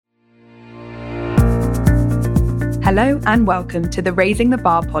Hello and welcome to the Raising the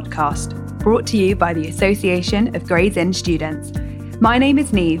Bar podcast, brought to you by the Association of Gray's Inn Students. My name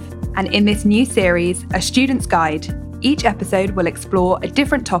is Niamh, and in this new series, A Student's Guide, each episode will explore a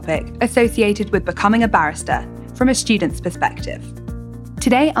different topic associated with becoming a barrister from a student's perspective.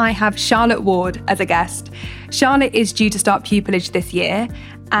 Today I have Charlotte Ward as a guest. Charlotte is due to start pupillage this year,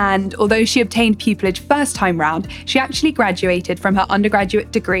 and although she obtained pupillage first time round, she actually graduated from her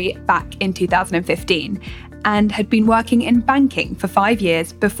undergraduate degree back in 2015 and had been working in banking for 5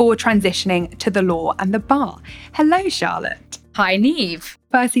 years before transitioning to the law and the bar. Hello, Charlotte. Hi, Niamh.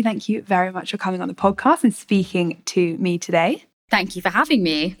 Firstly, thank you very much for coming on the podcast and speaking to me today. Thank you for having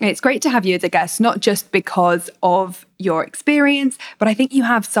me. It's great to have you as a guest, not just because of your experience, but I think you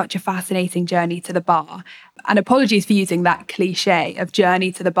have such a fascinating journey to the bar. And apologies for using that cliche of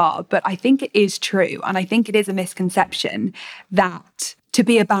journey to the bar, but I think it is true. And I think it is a misconception that to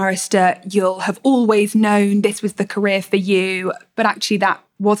be a barrister, you'll have always known this was the career for you, but actually that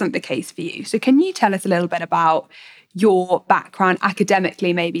wasn't the case for you. So can you tell us a little bit about your background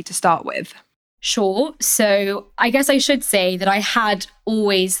academically, maybe to start with? Sure. So I guess I should say that I had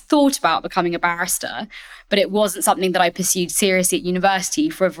always thought about becoming a barrister, but it wasn't something that I pursued seriously at university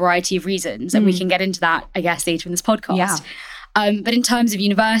for a variety of reasons. And we can get into that, I guess, later in this podcast. Yeah. But in terms of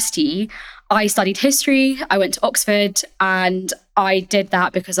university, I studied history, I went to Oxford, and I did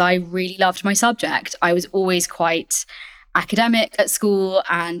that because I really loved my subject. I was always quite academic at school,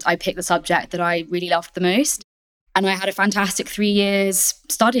 and I picked the subject that I really loved the most. And I had a fantastic 3 years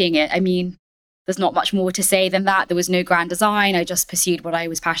studying it. I mean, there's not much more to say than that. There was no grand design. I just pursued what I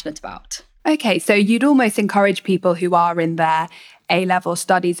was passionate about. Okay, so you'd almost encourage people who are in their A-level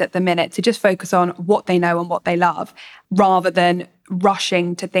studies at the minute to just focus on what they know and what they love, rather than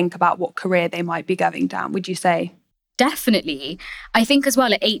rushing to think about what career they might be going down, would you say? Definitely. I think as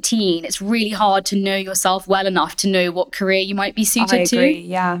well at 18, it's really hard to know yourself well enough to know what career you might be suited to. I agree,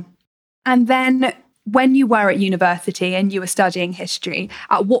 yeah. And then when you were at university and you were studying history,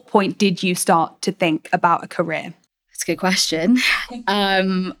 at what point did you start to think about a career? That's a good question.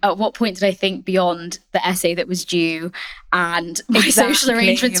 At what point did I think beyond the essay that was due and social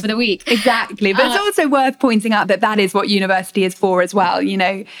arrangements for the week? Exactly. But it's also worth pointing out that that is what university is for as well. You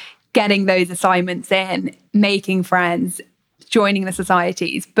know, getting those assignments in, making friends, joining the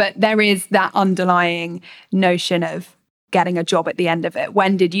societies. But there is that underlying notion of getting a job at the end of it.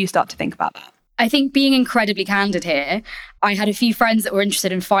 When did you start to think about that? I think being incredibly candid here, I had a few friends that were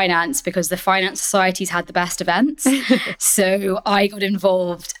interested in finance because the finance societies had the best events. So I got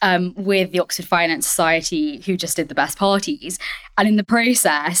involved with the Oxford Finance Society, who just did the best parties. And in the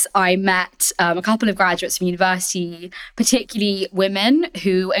process, I met a couple of graduates from university, particularly women,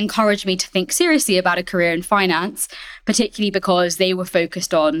 who encouraged me to think seriously about a career in finance, particularly because they were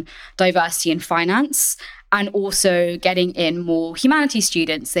focused on diversity in finance. And also getting in more humanities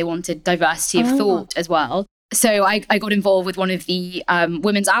students. They wanted diversity of thought as well. So I got involved with one of the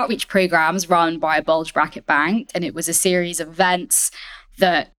women's outreach programs run by a bulge bracket bank. And it was a series of events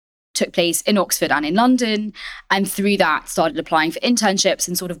that took place in Oxford and in London. And through that, started applying for internships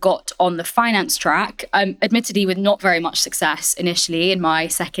and sort of got on the finance track, admittedly with not very much success initially in my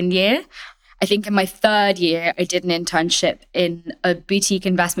second year. I think in my third year, I did an internship in a boutique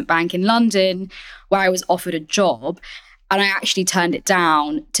investment bank in London where I was offered a job. And I actually turned it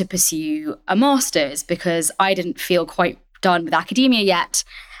down to pursue a master's because I didn't feel quite done with academia yet.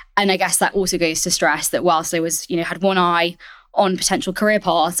 And I guess that also goes to stress that whilst I was, had one eye on potential career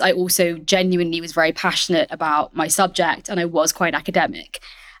paths, I also genuinely was very passionate about my subject and I was quite academic.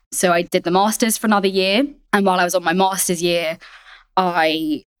 So I did the master's for another year. And while I was on my master's year,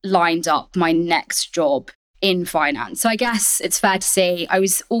 I lined up my next job in finance. So I guess it's fair to say I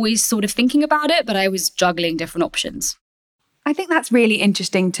was always sort of thinking about it, but I was juggling different options. I think that's really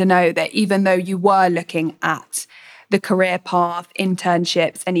interesting to know that even though you were looking at the career path,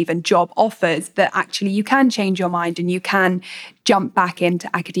 internships, and even job offers, that actually you can change your mind and you can jump back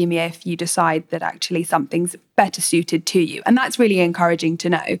into academia if you decide that actually something's better suited to you. And that's really encouraging to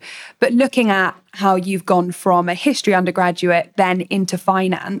know. But looking at how you've gone from a history undergraduate then into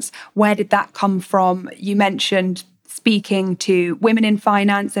finance, where did that come from? You mentioned speaking to women in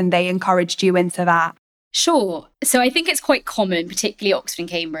finance and they encouraged you into that. Sure. So I think it's quite common, particularly Oxford and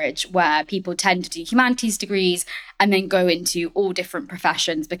Cambridge, where people tend to do humanities degrees and then go into all different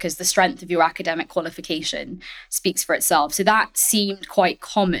professions because the strength of your academic qualification speaks for itself. So that seemed quite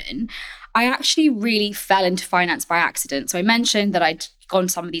common. I actually really fell into finance by accident. So I mentioned that I'd gone to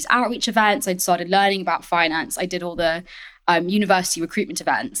some of these outreach events. I'd started learning about finance. I did all the university recruitment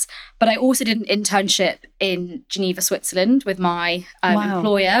events. But I also did an internship in Geneva, Switzerland with my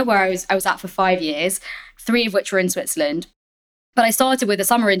employer, where I was at for 5 years. 3 of which were in Switzerland. But I started with a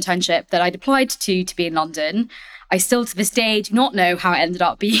summer internship that I'd applied to be in London. I still to this day do not know how it ended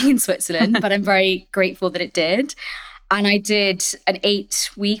up being in Switzerland, but I'm very grateful that it did. And I did an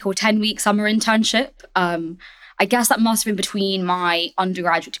 8-week or 10-week summer internship. I guess that must have been between my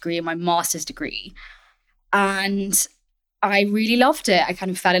undergraduate degree and my master's degree. And I really loved it. I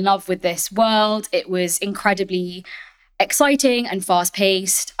kind of fell in love with this world. It was incredibly exciting and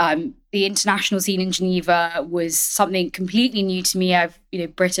fast-paced. The international scene in Geneva was something completely new to me. I've,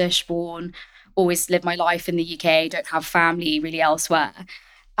 British born, always lived my life in the UK, don't have family really elsewhere.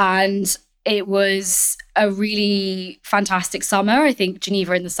 And it was a really fantastic summer. I think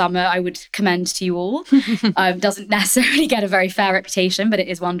Geneva in the summer, I would commend to you all. Doesn't necessarily get a very fair reputation, but it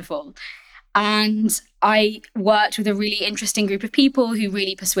is wonderful. And I worked with a really interesting group of people who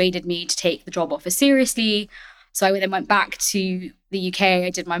really persuaded me to take the job offer seriously. So I then went back to the UK, I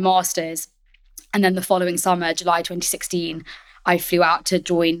did my master's. And then the following summer, July 2016, I flew out to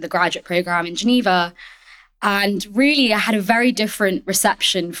join the graduate program in Geneva. And really, I had a very different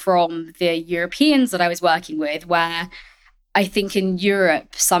reception from the Europeans that I was working with, where I think in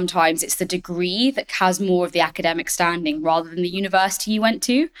Europe, sometimes it's the degree that has more of the academic standing rather than the university you went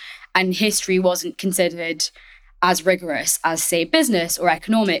to. And history wasn't considered as rigorous as, say, business or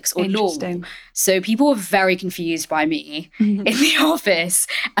economics or law. So people were very confused by me in the office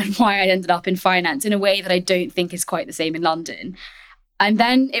and why I ended up in finance in a way that I don't think is quite the same in London. And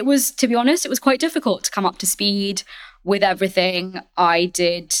then it was, to be honest, it was quite difficult to come up to speed with everything. I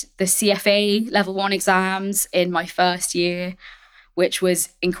did the CFA level 1 exams in my first year, which was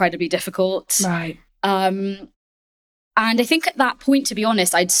incredibly difficult. Right. And I think at that point, to be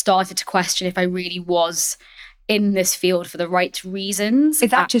honest, I'd started to question if I really was in this field for the right reasons.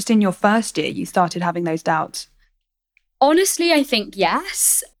 Is that just in your first year you started having those doubts? Honestly, I think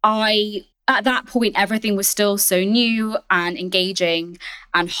yes. At that point, everything was still so new and engaging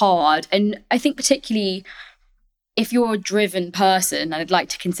and hard. And I think particularly if you're a driven person, and I'd like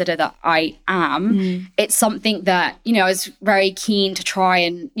to consider that I am, it's something that, I was very keen to try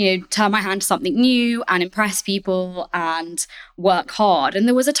and, turn my hand to something new and impress people and work hard. And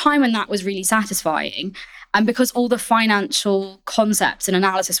there was a time when that was really satisfying. And because all the financial concepts and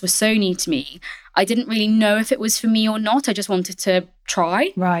analysis were so new to me, I didn't really know if it was for me or not. I just wanted to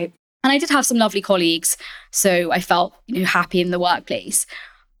try. Right. And I did have some lovely colleagues, so I felt, happy in the workplace.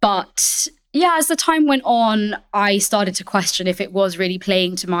 But yeah, as the time went on, I started to question if it was really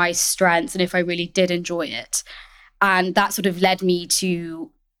playing to my strengths and if I really did enjoy it. And that sort of led me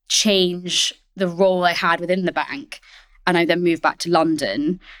to change the role I had within the bank. And I then moved back to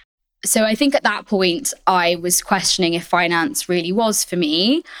London. So I think at that point, I was questioning if finance really was for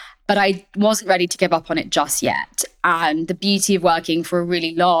me. But I wasn't ready to give up on it just yet. And the beauty of working for a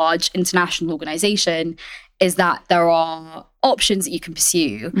really large international organization is that there are options that you can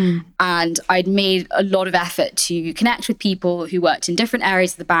pursue. And I'd made a lot of effort to connect with people who worked in different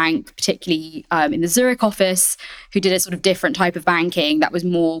areas of the bank, particularly in the Zurich office, who did a sort of different type of banking that was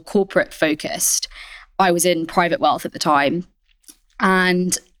more corporate focused. I was in private wealth at the time.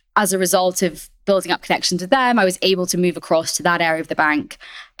 And as a result of building up connections with them, I was able to move across to that area of the bank,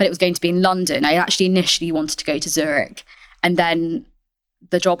 but it was going to be in London. I actually initially wanted to go to Zurich, and then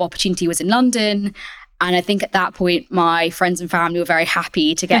the job opportunity was in London. And I think at that point, my friends and family were very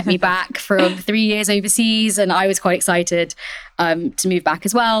happy to get me back from 3 years overseas. And I was quite excited to move back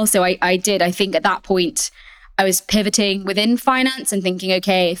as well. So I did. I think at that point, I was pivoting within finance and thinking,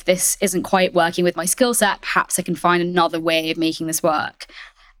 okay, if this isn't quite working with my skill set, perhaps I can find another way of making this work.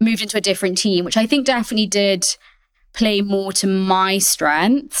 Moved into a different team, which I think definitely did play more to my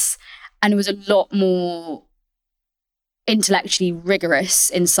strengths. And it was a lot more intellectually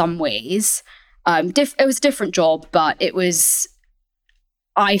rigorous in some ways. It was a different job, but it was,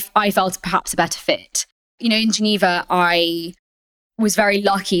 I felt perhaps a better fit. In Geneva, I was very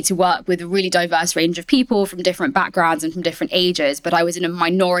lucky to work with a really diverse range of people from different backgrounds and from different ages, but I was in a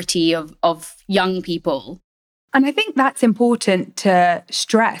minority of young people. And I think that's important to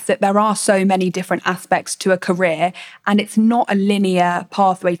stress, that there are so many different aspects to a career, and it's not a linear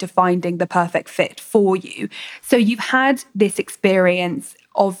pathway to finding the perfect fit for you. So you've had this experience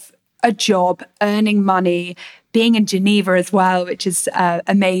of a job, earning money, being in Geneva as well, which is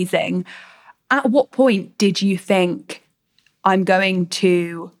amazing. At what point did you think, I'm going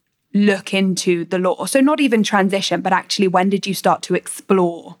to look into the law? So not even transition, but actually when did you start to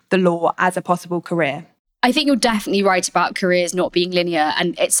explore the law as a possible career? I think you're definitely right about careers not being linear.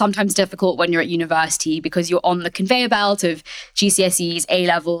 And it's sometimes difficult when you're at university because you're on the conveyor belt of GCSEs,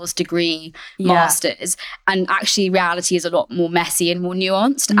 A-levels, degree, masters. And actually reality is a lot more messy and more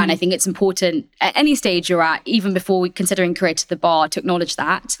nuanced. And I think it's important at any stage you're at, even before considering career to the bar, to acknowledge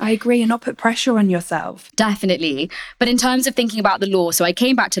that. I agree, and not put pressure on yourself. Definitely. But in terms of thinking about the law, so I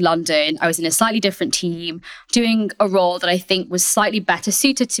came back to London. I was in a slightly different team, doing a role that I think was slightly better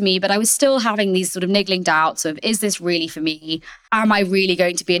suited to me, but I was still having these sort of niggling doubts of, is this really for me? Am I really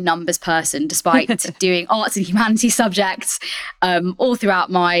going to be a numbers person despite doing arts and humanities subjects all throughout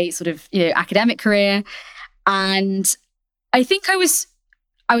my sort of, academic career? And I think I was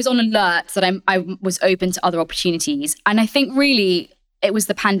on alert that I was open to other opportunities. And I think really it was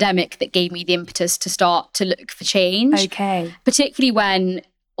the pandemic that gave me the impetus to start to look for change. Okay. Particularly when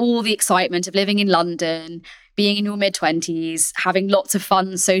all the excitement of living in London, being in your mid-20s, having lots of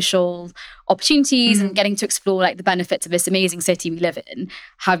fun social opportunities and getting to explore like the benefits of this amazing city we live in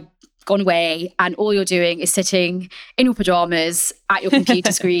have gone away, and all you're doing is sitting in your pajamas at your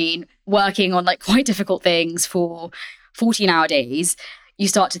computer screen, working on like quite difficult things for 14-hour days. You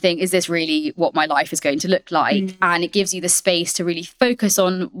start to think, is this really what my life is going to look like? And it gives you the space to really focus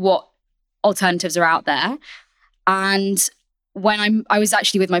on what alternatives are out there. And when I was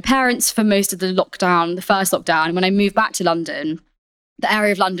actually with my parents for most of the first lockdown, and when I moved back to London, the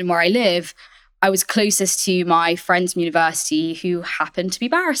area of London where I live, I was closest to my friends from university who happened to be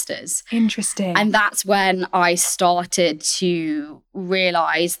barristers. Interesting. And that's when I started to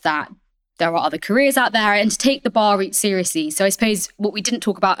realise that there are other careers out there and to take the bar route seriously. So I suppose what we didn't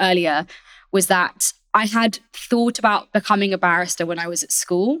talk about earlier was that I had thought about becoming a barrister when I was at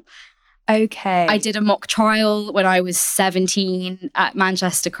school. Okay. I did a mock trial when I was 17 at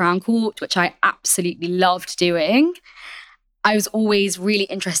Manchester Crown Court, which I absolutely loved doing. I was always really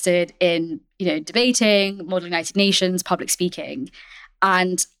interested in, debating, Model United Nations, public speaking.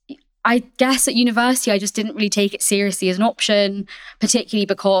 And I guess at university, I just didn't really take it seriously as an option, particularly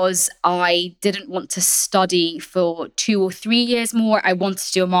because I didn't want to study for 2 or 3 years more. I wanted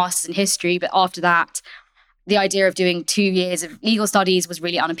to do a master's in history, but after that, the idea of doing 2 years of legal studies was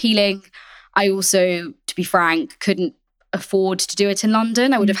really unappealing. I also, to be frank, couldn't afford to do it in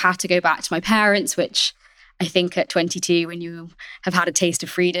London. I would have had to go back to my parents, which I think at 22, when you have had a taste of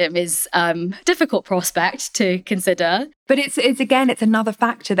freedom, is a difficult prospect to consider. But it's another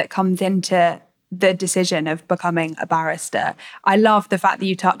factor that comes into the decision of becoming a barrister. I love the fact that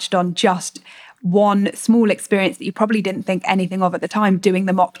you touched on just one small experience that you probably didn't think anything of at the time, doing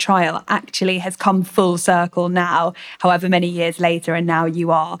the mock trial, actually has come full circle now, however many years later, and now you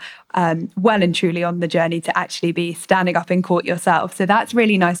are well and truly on the journey to actually be standing up in court yourself. So that's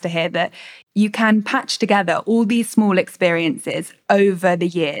really nice to hear that you can patch together all these small experiences over the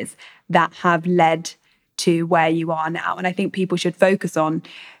years that have led to where you are now. And I think people should focus on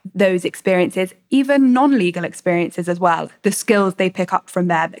those experiences, even non-legal experiences as well, the skills they pick up from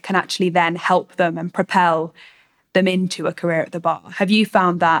there that can actually then help them and propel them into a career at the bar. Have you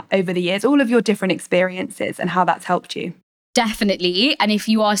found that over the years, all of your different experiences and how that's helped you? Definitely. And if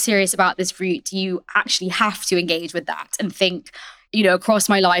you are serious about this route, you actually have to engage with that and think, across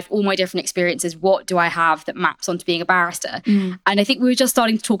my life, all my different experiences, what do I have that maps onto being a barrister? And I think we were just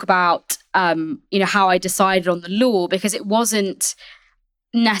starting to talk about, how I decided on the law, because it wasn't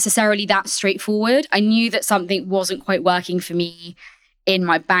necessarily that straightforward. I knew that something wasn't quite working for me in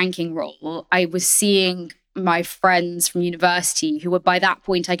my banking role. I was seeing my friends from university who were by that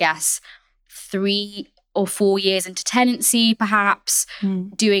point, I guess, 3 or 4 years into tenancy, perhaps,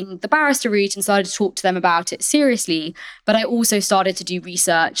 doing the barrister route, and started to talk to them about it seriously. But I also started to do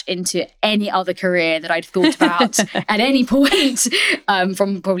research into any other career that I'd thought about at any point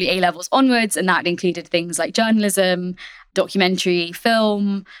from probably A-levels onwards. And that included things like journalism, documentary,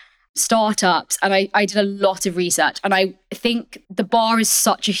 film, startups. And I did a lot of research. And I think the bar is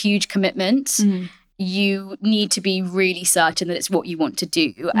such a huge commitment. You need to be really certain that it's what you want to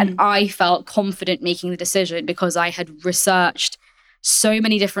do. And I felt confident making the decision because I had researched so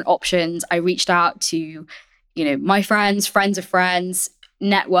many different options. I reached out to, my friends of friends,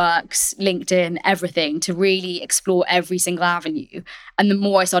 networks, LinkedIn, everything, to really explore every single avenue. And the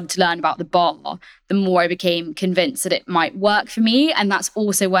more I started to learn about the bar, the more I became convinced that it might work for me. And that's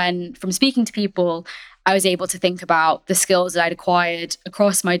also when, from speaking to people, I was able to think about the skills that I'd acquired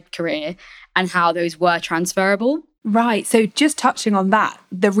across my career and how those were transferable. Right. So just touching on that,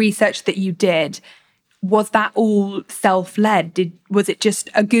 the research that you did, was that all self-led? Was it just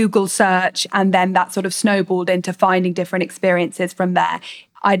a Google search and then that sort of snowballed into finding different experiences from there?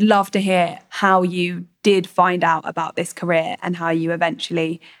 I'd love to hear how you did find out about this career and how you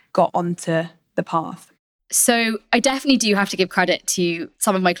eventually got onto the path. So I definitely do have to give credit to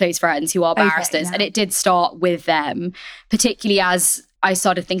some of my close friends who are barristers. And it did start with them, particularly as I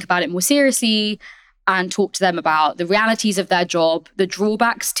started to think about it more seriously and talk to them about the realities of their job, the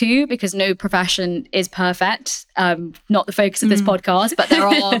drawbacks too, because no profession is perfect. Not the focus of this podcast, but there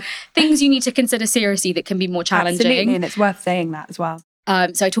are things you need to consider seriously that can be more challenging. Absolutely, and it's worth saying that as well.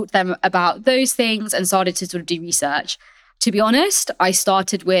 So I talked to them about those things and started to sort of do research. To be honest, I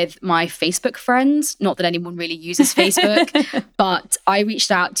started with my Facebook friends. Not that anyone really uses Facebook, but I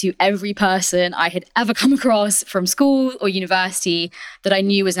reached out to every person I had ever come across from school or university that I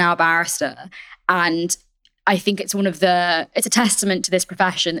knew was now a barrister. And I think it's a testament to this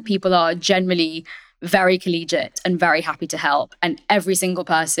profession that people are generally very collegiate and very happy to help. And every single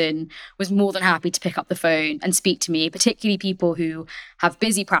person was more than happy to pick up the phone and speak to me, particularly people who have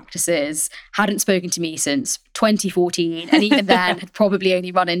busy practices, hadn't spoken to me since 2014, and even then had probably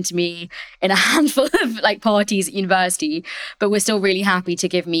only run into me in a handful of parties at university, but were still really happy to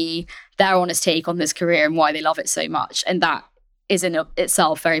give me their honest take on this career and why they love it so much. And that is in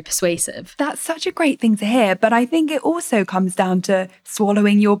itself very persuasive. That's such a great thing to hear. But I think it also comes down to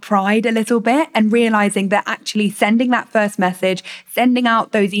swallowing your pride a little bit and realizing that actually sending that first message, sending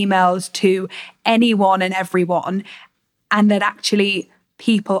out those emails to anyone and everyone, and that actually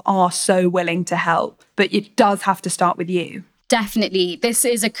people are so willing to help. But it does have to start with you. Definitely. This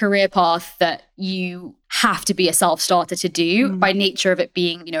is a career path that you have to be a self-starter to do by nature of it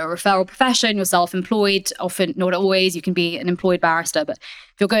being, a referral profession. You're self-employed, often, not always, you can be an employed barrister, but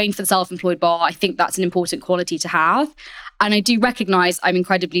if you're going for the self-employed bar, I think that's an important quality to have. And I do recognize I'm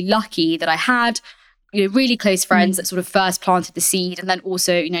incredibly lucky that I had, really close friends that sort of first planted the seed, and then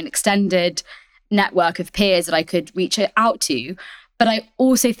also, an extended network of peers that I could reach out to. But I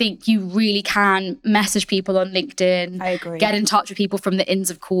also think you really can message people on LinkedIn. I agree. Get in touch with people from the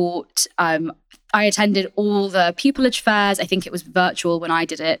Inns of Court. I attended all the pupillage fairs. I think it was virtual when I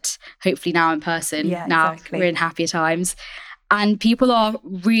did it. Hopefully now in person. Yeah, now exactly. We're in happier times. And people are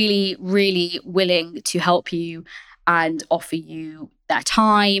really, really willing to help you and offer you their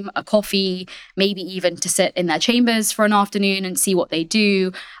time, a coffee, maybe even to sit in their chambers for an afternoon and see what they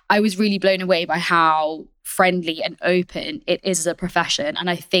do. I was really blown away by how friendly and open it is as a profession. And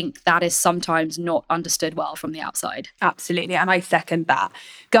I think that is sometimes not understood well from the outside. Absolutely. And I second that.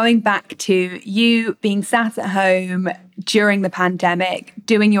 Going back to you being sat at home during the pandemic,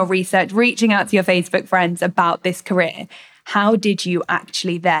 doing your research, reaching out to your Facebook friends about this career, how did you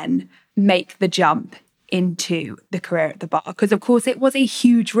actually then make the jump into the career at the bar? Because of course it was a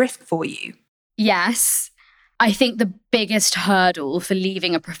huge risk for you. Yes. I think the biggest hurdle for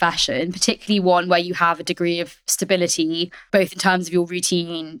leaving a profession, particularly one where you have a degree of stability, both in terms of your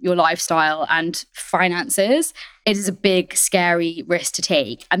routine, your lifestyle, and finances, it is a big, scary risk to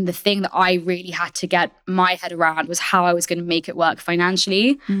take. And the thing that I really had to get my head around was how I was going to make it work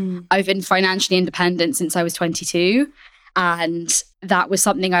financially. I've been financially independent since I was 22. And that was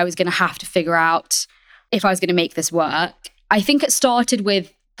something I was going to have to figure out if I was going to make this work. I think it started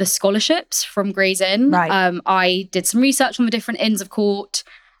with the scholarships from Gray's Inn. Right. I did some research on the different Inns of Court,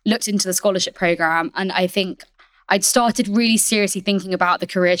 looked into the scholarship program, and I think I'd started really seriously thinking about the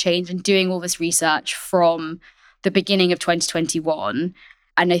career change and doing all this research from the beginning of 2021.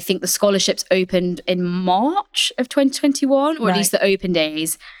 And I think the scholarships opened in March of 2021, or at least the open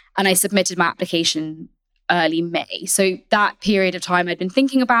days. And I submitted my application early May. So that period of time I'd been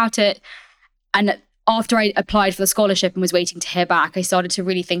thinking about it. And after I applied for the scholarship and was waiting to hear back, I started to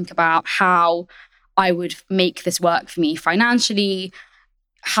really think about how I would make this work for me financially,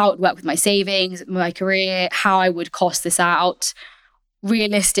 how it would work with my savings, my career, how I would cost this out,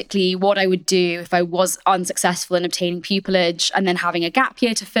 realistically, what I would do if I was unsuccessful in obtaining pupillage and then having a gap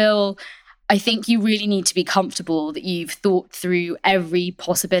year to fill. I think you really need to be comfortable that you've thought through every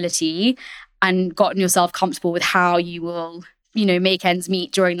possibility and gotten yourself comfortable with how you will make ends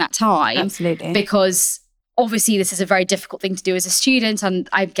meet during that time. Absolutely. Because obviously this is a very difficult thing to do as a student, and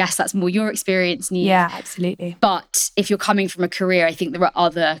I guess that's more your experience, Niamh. Yeah, absolutely. But if you're coming from a career, I think there are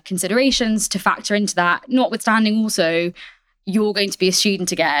other considerations to factor into that, notwithstanding also you're going to be a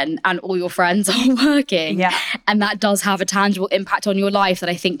student again and all your friends are working. Yeah. And that does have a tangible impact on your life that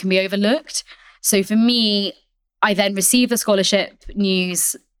I think can be overlooked. So for me, I then received the scholarship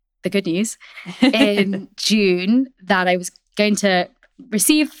news, the good news, in June, that I was going to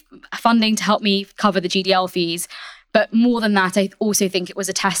receive funding to help me cover the GDL fees. But more than that, I also think it was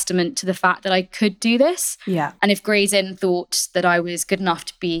a testament to the fact that I could do this. Yeah. And if Gray's Inn thought that I was good enough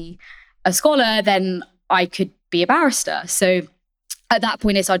to be a scholar, then I could be a barrister. So at that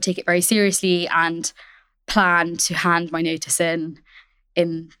point, I started to take it very seriously and plan to hand my notice in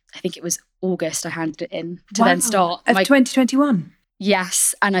I think it was August I handed it in to then start. Of 2021?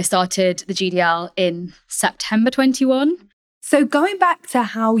 Yes. And I started the GDL in September 21. So going back to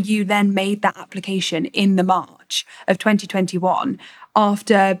how you then made that application in the March of 2021,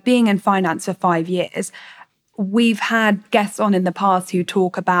 after being in finance for 5 years, we've had guests on in the past who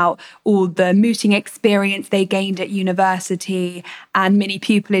talk about all the mooting experience they gained at university and mini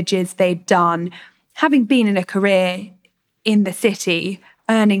pupillages they'd done. Having been in a career in the city,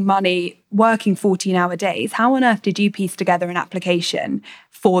 earning money, working 14-hour days, how on earth did you piece together an application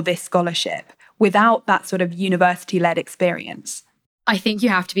for this scholarship without that sort of university-led experience? I think you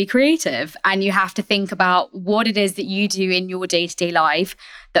have to be creative and you have to think about what it is that you do in your day-to-day life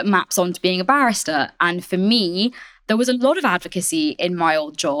that maps onto being a barrister. And for me, there was a lot of advocacy in my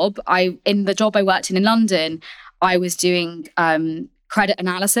old job. In the job I worked in London, I was doing credit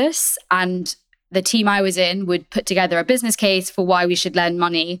analysis, and the team I was in would put together a business case for why we should lend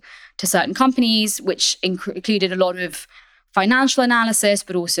money to certain companies, which included a lot of financial analysis,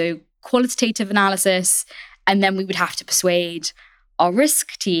 but also qualitative analysis. And then we would have to persuade our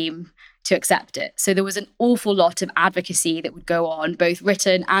risk team to accept it. So there was an awful lot of advocacy that would go on, both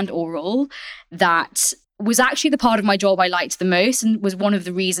written and oral, that was actually the part of my job I liked the most and was one of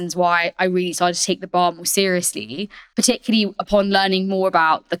the reasons why I really started to take the bar more seriously, particularly upon learning more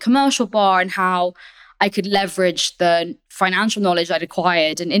about the commercial bar and how I could leverage the financial knowledge I'd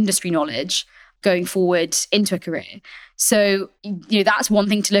acquired and industry knowledge going forward into a career. So, that's one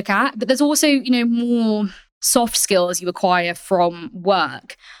thing to look at. But there's also, more soft skills you acquire from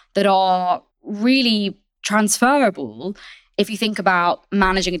work that are really transferable. If you think about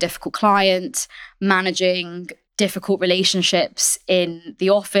managing a difficult client, managing difficult relationships in the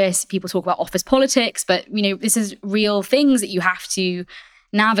office, people talk about office politics, but this is real things that you have to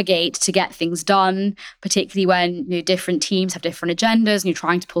navigate to get things done, particularly when different teams have different agendas and you're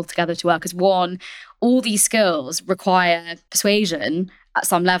trying to pull together to work as one. All these skills require persuasion at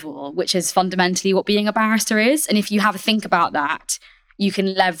some level, which is fundamentally what being a barrister is. And if you have a think about that, you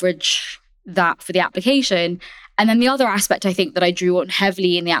can leverage that for the application. And then the other aspect I think that I drew on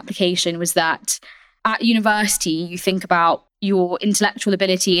heavily in the application was that at university, you think about your intellectual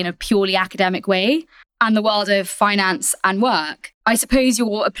ability in a purely academic way, and the world of finance and work, I suppose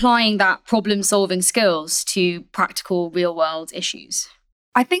you're applying that problem-solving skills to practical real-world issues.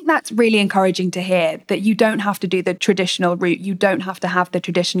 I think that's really encouraging to hear, that you don't have to do the traditional route. You don't have to have the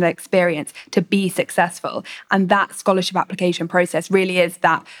traditional experience to be successful. And that scholarship application process really is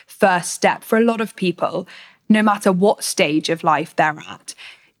that first step for a lot of people, no matter what stage of life they're at.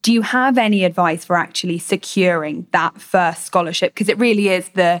 Do you have any advice for actually securing that first scholarship? Because it really is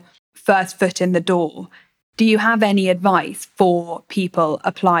the first foot in the door. Do you have any advice for people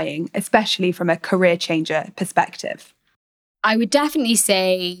applying, especially from a career changer perspective? I would definitely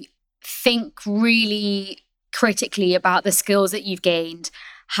say think really critically about the skills that you've gained.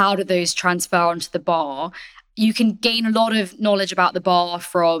 How do those transfer onto the bar? You can gain a lot of knowledge about the bar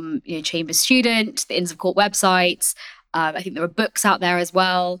from Chamber Student, the Inns of Court websites. I think there are books out there as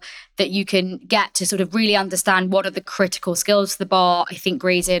well that you can get to sort of really understand what are the critical skills to the bar. I think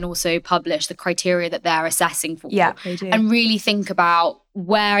Gray's Inn also publish the criteria that they're assessing for. Yeah, they do. And really think about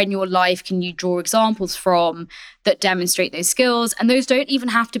where in your life can you draw examples from that demonstrate those skills. And those don't even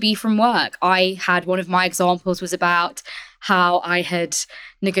have to be from work. I had one of my examples was about how I had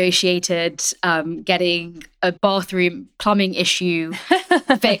negotiated getting a bathroom plumbing issue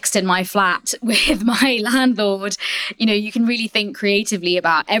fixed in my flat with my landlord. You can really think creatively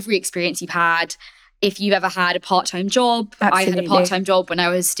about every experience you've had. If you've ever had a part-time job, Absolutely. I had a part-time job when I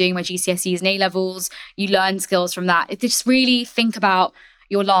was doing my GCSEs and A-levels. You learn skills from that. Just really think about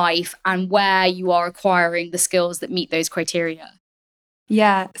your life and where you are acquiring the skills that meet those criteria.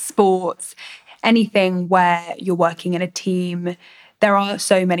 Yeah, sports, anything where you're working in a team. There are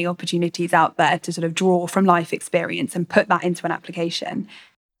so many opportunities out there to sort of draw from life experience and put that into an application.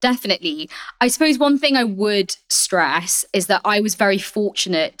 Definitely. I suppose one thing I would stress is that I was very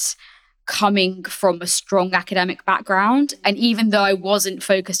fortunate coming from a strong academic background. And even though I wasn't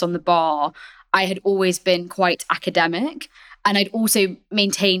focused on the bar, I had always been quite academic. And I'd also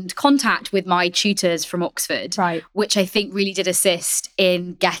maintained contact with my tutors from Oxford, right, which I think really did assist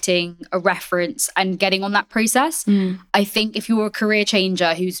in getting a reference and getting on that process. I think if you're a career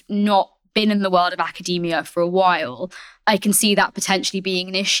changer who's not been in the world of academia for a while, I can see that potentially being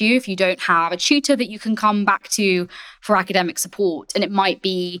an issue if you don't have a tutor that you can come back to for academic support. And it might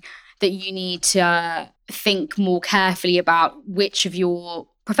be that you need to think more carefully about which of your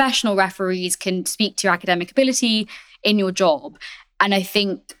professional referees can speak to your academic ability in your job. And I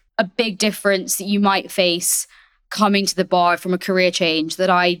think a big difference that you might face coming to the bar from a career change that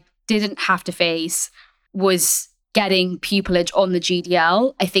I didn't have to face was getting pupillage on the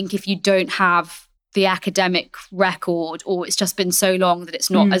GDL. I think if you don't have the academic record, or it's just been so long that it's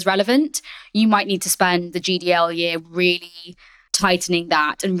not as relevant, you might need to spend the GDL year really tightening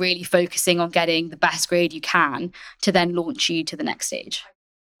that and really focusing on getting the best grade you can to then launch you to the next stage.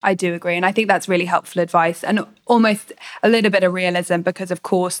 I do agree. And I think that's really helpful advice and almost a little bit of realism, because of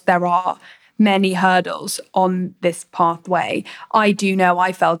course there are many hurdles on this pathway. I do know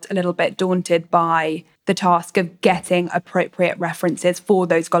I felt a little bit daunted by the task of getting appropriate references for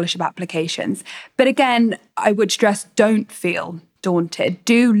those scholarship applications. But again, I would stress, don't feel daunted.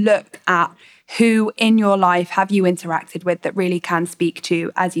 Do look at who in your life have you interacted with that really can speak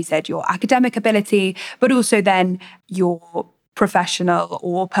to, as you said, your academic ability, but also then your professional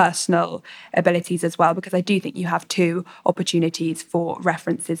or personal abilities as well, because I do think you have two opportunities for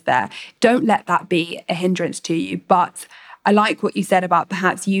references there. Don't let that be a hindrance to you. But I like what you said about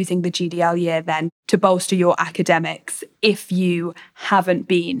perhaps using the GDL year then to bolster your academics if you haven't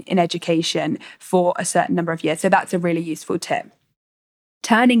been in education for a certain number of years. So that's a really useful tip.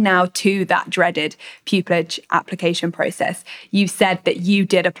 Turning now to that dreaded pupillage application process, you said that you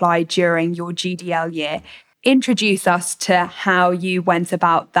did apply during your GDL year. Introduce us to how you went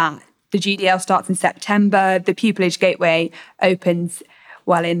about that. The GDL starts in September. The pupillage gateway opens,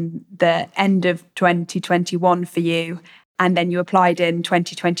 in the end of 2021 for you. And then you applied in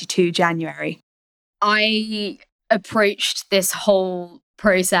 2022, January. I approached this whole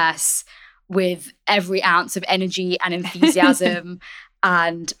process with every ounce of energy and enthusiasm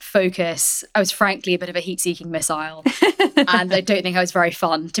and focus. I was frankly a bit of a heat-seeking missile. And I don't think I was very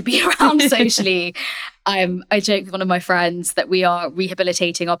fun to be around socially. I joke with one of my friends that we are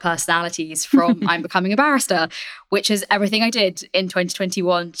rehabilitating our personalities from I'm becoming a barrister, which is everything I did in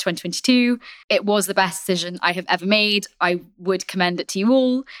 2021 to 2022. It was the best decision I have ever made. I would commend it to you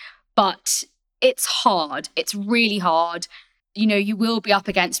all. But it's hard. It's really hard. You know, you will be up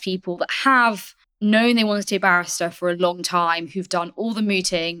against people that have known they wanted to be a barrister for a long time, who've done all the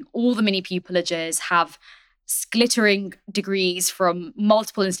mooting, all the mini pupillages, have glittering degrees from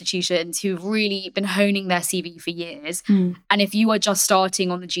multiple institutions, who've really been honing their CV for years. And if you are just starting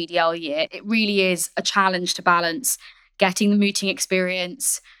on the GDL year, it really is a challenge to balance getting the mooting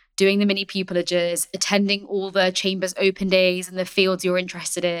experience, doing the mini pupillages, attending all the chambers open days and the fields you're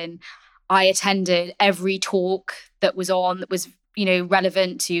interested in. I attended every talk that was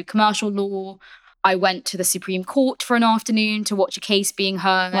relevant to commercial law. I went to the Supreme Court for an afternoon to watch a case being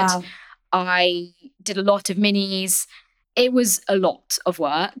heard. Wow. I did a lot of minis. It was a lot of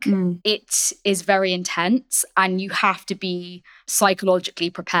work. It is very intense and you have to be psychologically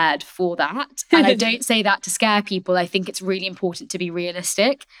prepared for that. And I don't say that to scare people. I think it's really important to be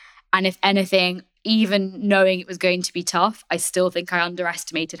realistic. And if anything, even knowing it was going to be tough, I still think I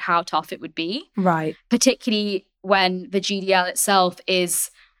underestimated how tough it would be. Right. Particularly when the GDL itself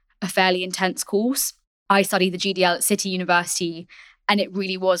is a fairly intense course. I studied the GDL at City University, and it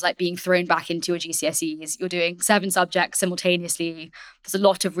really was like being thrown back into your GCSEs. You're doing 7 subjects simultaneously. There's a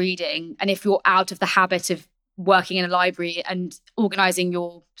lot of reading. And if you're out of the habit of working in a library and organising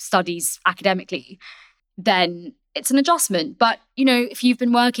your studies academically, then it's an adjustment. But, if you've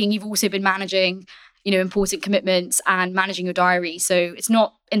been working, you've also been managing, important commitments and managing your diary. So it's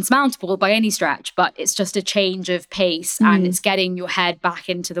not insurmountable by any stretch, but it's just a change of pace and it's getting your head back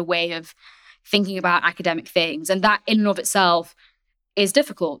into the way of thinking about academic things. And that in and of itself is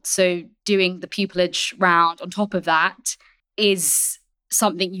difficult. So doing the pupillage round on top of that is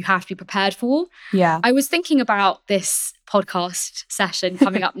something you have to be prepared for. Yeah. I was thinking about this podcast session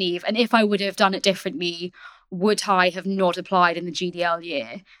coming up, Niamh, and if I would have done it differently, would I have not applied in the GDL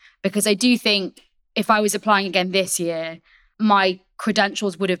year? Because I do think if I was applying again this year, my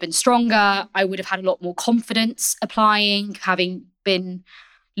credentials would have been stronger. I would have had a lot more confidence applying, having been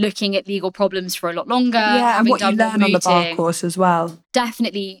looking at legal problems for a lot longer. Yeah, and what you learn on the bar course as well.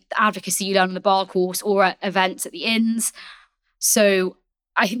 Definitely the advocacy you learn on the bar course or at events at the inns. So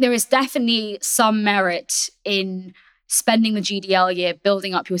I think there is definitely some merit in spending the GDL year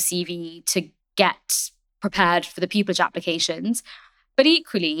building up your CV to get prepared for the pupillage applications. But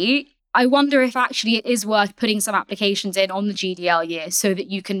equally, I wonder if actually it is worth putting some applications in on the GDL year so that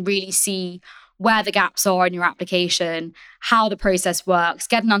you can really see where the gaps are in your application, how the process works,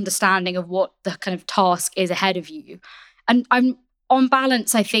 get an understanding of what the kind of task is ahead of you. And I'm on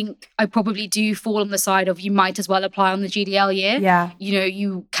balance, I think I probably do fall on the side of you might as well apply on the GDL year. Yeah.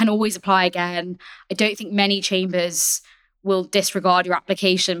 You can always apply again. I don't think many chambers will disregard your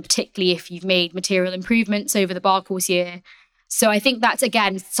application, particularly if you've made material improvements over the bar course year. So I think that's,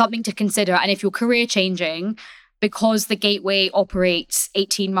 again, something to consider. And if you're career changing, because the gateway operates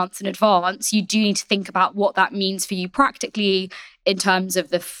 18 months in advance, you do need to think about what that means for you practically in terms of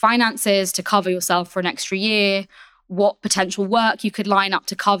the finances to cover yourself for an extra year, what potential work you could line up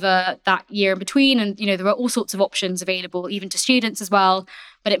to cover that year in between. And, there are all sorts of options available, even to students as well.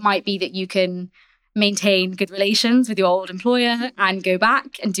 But it might be that you can maintain good relations with your old employer and go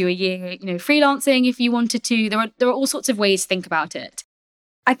back and do a year, freelancing if you wanted to. There are all sorts of ways to think about it.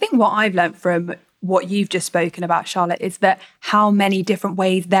 I think what I've learned from what you've just spoken about, Charlotte, is that how many different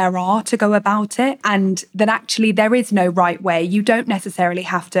ways there are to go about it, and that actually there is no right way. You don't necessarily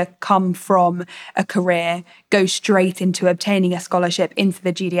have to come from a career, go straight into obtaining a scholarship, into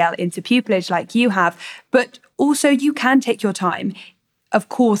the GDL, into pupillage like you have, but also you can take your time. Of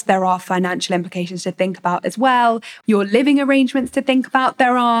course, there are financial implications to think about as well, your living arrangements to think about.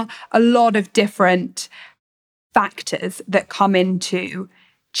 There are a lot of different factors that come into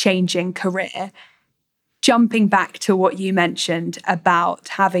changing career. Jumping back to what you mentioned about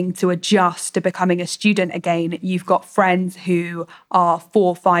having to adjust to becoming a student again, you've got friends who are 4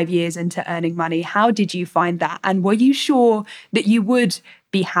 or 5 years into earning money. How did you find that? And were you sure that you would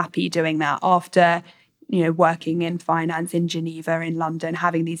be happy doing that after, working in finance in Geneva, in London,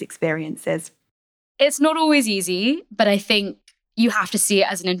 having these experiences? It's not always easy, but I think you have to see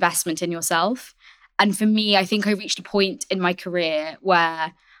it as an investment in yourself. And for me, I think I reached a point in my career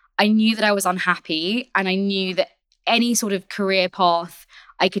where I knew that I was unhappy, and I knew that any sort of career path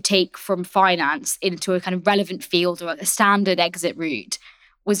I could take from finance into a kind of relevant field or a standard exit route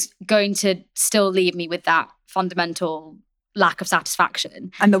was going to still leave me with that fundamental lack of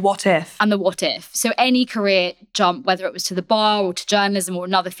satisfaction. And the what if. So any career jump, whether it was to the bar or to journalism or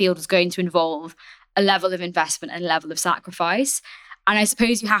another field, was going to involve a level of investment and a level of sacrifice. And I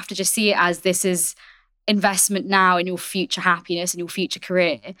suppose you have to just see it as this is investment now in your future happiness and your future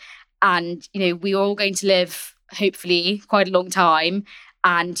career. And, we're all going to live, hopefully, quite a long time.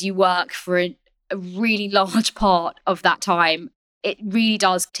 And you work for a really large part of that time. It really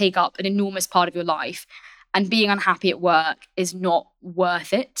does take up an enormous part of your life. And being unhappy at work is not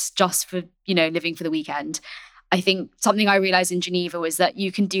worth it just for, living for the weekend. I think something I realized in Geneva was that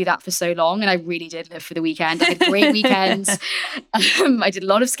you can do that for so long. And I really did live for the weekend. I had great weekends. I did a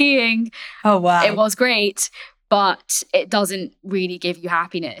lot of skiing. Oh, wow. It was great, but it doesn't really give you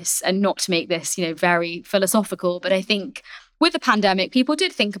happiness. And not to make this, very philosophical, but I think with the pandemic, people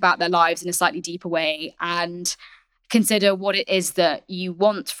did think about their lives in a slightly deeper way and consider what it is that you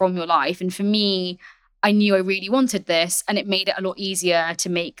want from your life. And for me, I knew I really wanted this, and it made it a lot easier to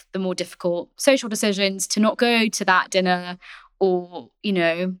make the more difficult social decisions, to not go to that dinner or,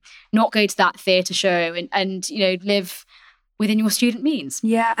 not go to that theatre show and live within your student means.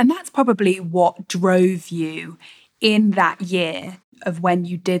 Yeah, and that's probably what drove you in that year of when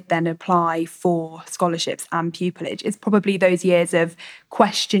you did then apply for scholarships and pupillage. It's probably those years of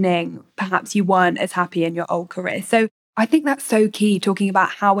questioning, perhaps you weren't as happy in your old career. So I think that's so key, talking about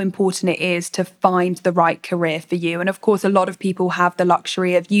how important it is to find the right career for you. And of course, a lot of people have the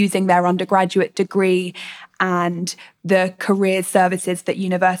luxury of using their undergraduate degree and the career services that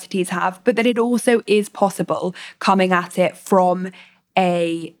universities have, but that it also is possible coming at it from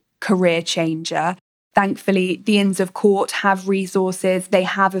a career changer. Thankfully, the Inns of Court have resources, they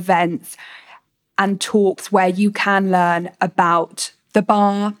have events and talks where you can learn about the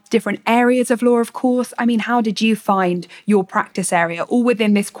bar, different areas of law, of course. I mean, how did you find your practice area, all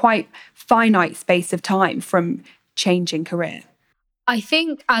within this quite finite space of time from changing career? I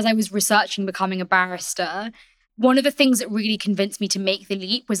think as I was researching becoming a barrister, one of the things that really convinced me to make the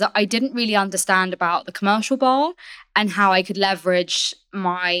leap was that I didn't really understand about the commercial bar and how I could leverage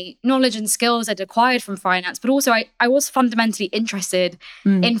my knowledge and skills I'd acquired from finance. But also I was fundamentally interested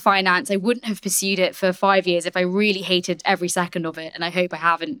in finance. I wouldn't have pursued it for 5 years if I really hated every second of it. And I hope I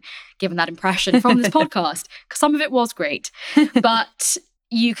haven't given that impression from this podcast, because some of it was great. But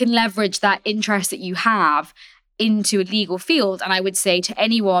you can leverage that interest that you have into a legal field. And I would say to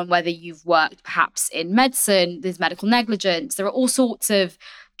anyone, whether you've worked perhaps in medicine, there's medical negligence, there are all sorts of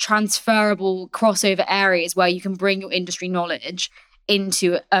transferable crossover areas where you can bring your industry knowledge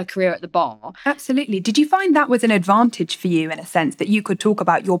into a career at the bar. Absolutely. Did you find that was an advantage for you in a sense, that you could talk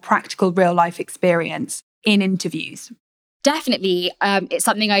about your practical real life experience in interviews? Definitely. It's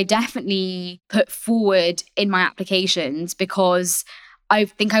something I definitely put forward in my applications, because I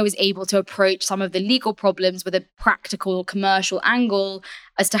think I was able to approach some of the legal problems with a practical commercial angle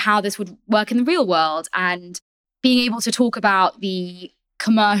as to how this would work in the real world. And being able to talk about the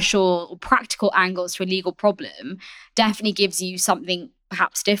commercial or practical angles to a legal problem definitely gives you something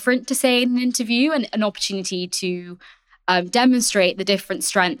perhaps different to say in an interview, and an opportunity to demonstrate the different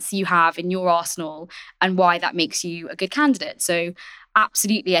strengths you have in your arsenal and why that makes you a good candidate. So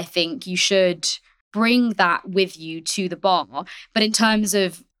absolutely, I think you should bring that with you to the bar. But in terms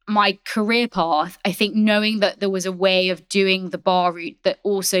of my career path, I think knowing that there was a way of doing the bar route that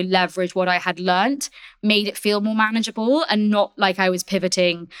also leveraged what I had learnt made it feel more manageable and not like I was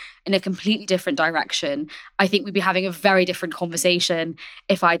pivoting in a completely different direction. I think we'd be having a very different conversation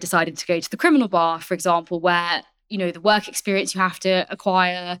if I decided to go to the criminal bar, for example, where, you know, the work experience you have to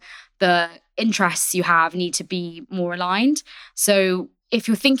acquire, the interests you have need to be more aligned. So if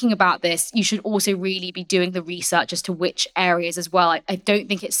you're thinking about this, you should also really be doing the research as to which areas as well. I don't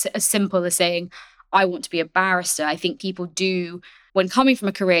think it's as simple as saying, I want to be a barrister. I think people do, when coming from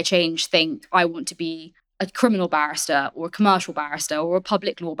a career change, think, I want to be a criminal barrister or a commercial barrister or a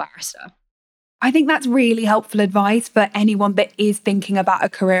public law barrister. I think that's really helpful advice for anyone that is thinking about a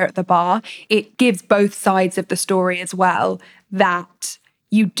career at the bar. It gives both sides of the story as well, that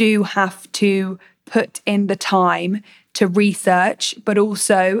you do have to put in the time to research, but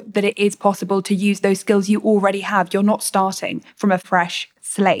also that it is possible to use those skills you already have. You're not starting from a fresh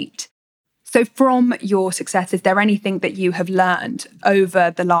slate. So from your success, is there anything that you have learned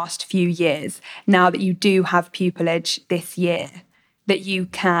over the last few years, now that you do have pupillage this year, that you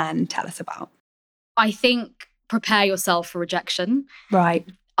can tell us about? I think prepare yourself for rejection. Right.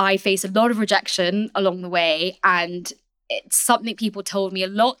 I face a lot of rejection along the way, and it's something people told me a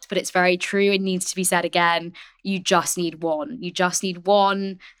lot, but it's very true and needs to be said again. You just need one. You just need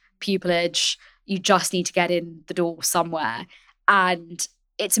one pupillage. You just need to get in the door somewhere. And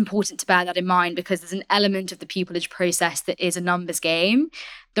it's important to bear that in mind because there's an element of the pupillage process that is a numbers game.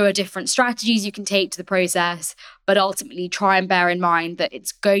 There are different strategies you can take to the process, but ultimately try and bear in mind that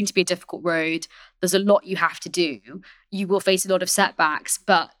it's going to be a difficult road. There's a lot you have to do. You will face a lot of setbacks,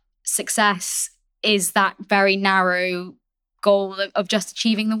 but success is that very narrow goal of just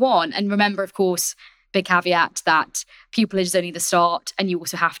achieving the one. And remember, of course, big caveat that pupillage is only the start, and you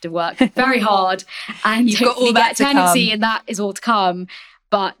also have to work very hard and you've got all that tenancy, and that is all to come.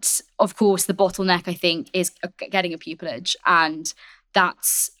 But of course, the bottleneck, I think, is getting a pupillage, and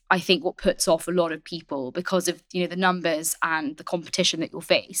that's, I think, what puts off a lot of people because of, you know, the numbers and the competition that you'll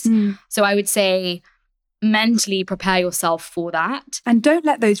face. So I would say mentally prepare yourself for that. And don't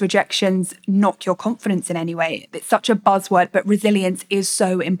let those rejections knock your confidence in any way. It's such a buzzword, but resilience is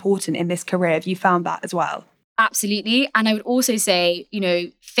so important in this career. Have you found that as well? Absolutely. And I would also say, you know,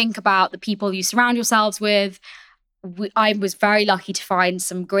 think about the people you surround yourselves with. I was very lucky to find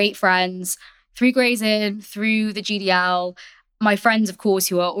some great friends through Gray's Inn, through the GDL, my friends, of course,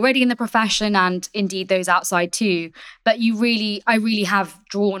 who are already in the profession, and indeed those outside too. But I really have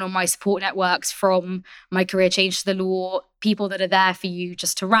drawn on my support networks from my career change to the law, people that are there for you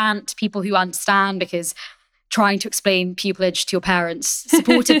just to rant, people who understand, because trying to explain pupillage to your parents,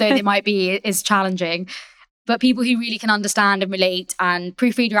 supportive though they might be, is challenging. But people who really can understand and relate and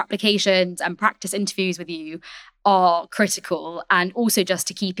proofread your applications and practice interviews with you are critical, and also just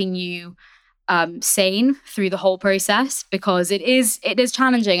to keeping you sane through the whole process, because it is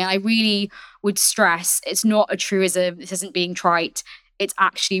challenging. And I really would stress, it's not a truism, this isn't being trite, it's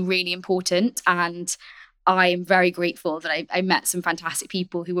actually really important. And I am very grateful that I met some fantastic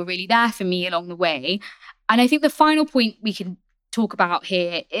people who were really there for me along the way. And I think the final point we can talk about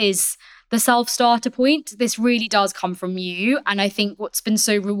here is the self-starter point. This really does come from you. And I think what's been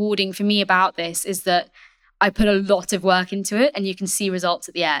so rewarding for me about this is that I put a lot of work into it, and you can see results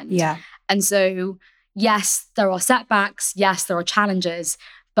at the end. Yeah. And so, yes, there are setbacks. Yes, there are challenges,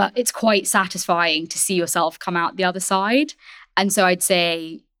 but it's quite satisfying to see yourself come out the other side. And so I'd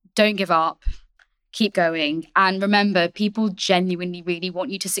say, don't give up, keep going. And remember, people genuinely really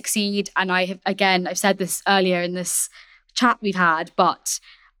want you to succeed. And I've said this earlier in this chat we've had, but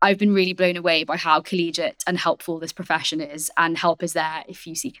I've been really blown away by how collegiate and helpful this profession is, and help is there if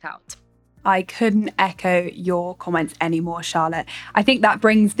you seek it out. I couldn't echo your comments anymore, Charlotte. I think that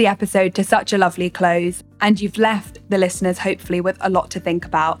brings the episode to such a lovely close, and you've left the listeners hopefully with a lot to think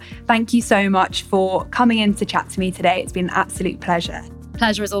about. Thank you so much for coming in to chat to me today. It's been an absolute pleasure.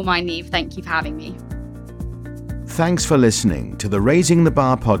 Pleasure is all mine, Niamh. Thank you for having me. Thanks for listening to the Raising the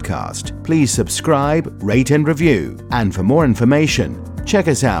Bar podcast. Please subscribe, rate and review. And for more information, check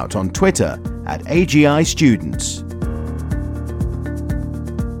us out on Twitter @AGI Students.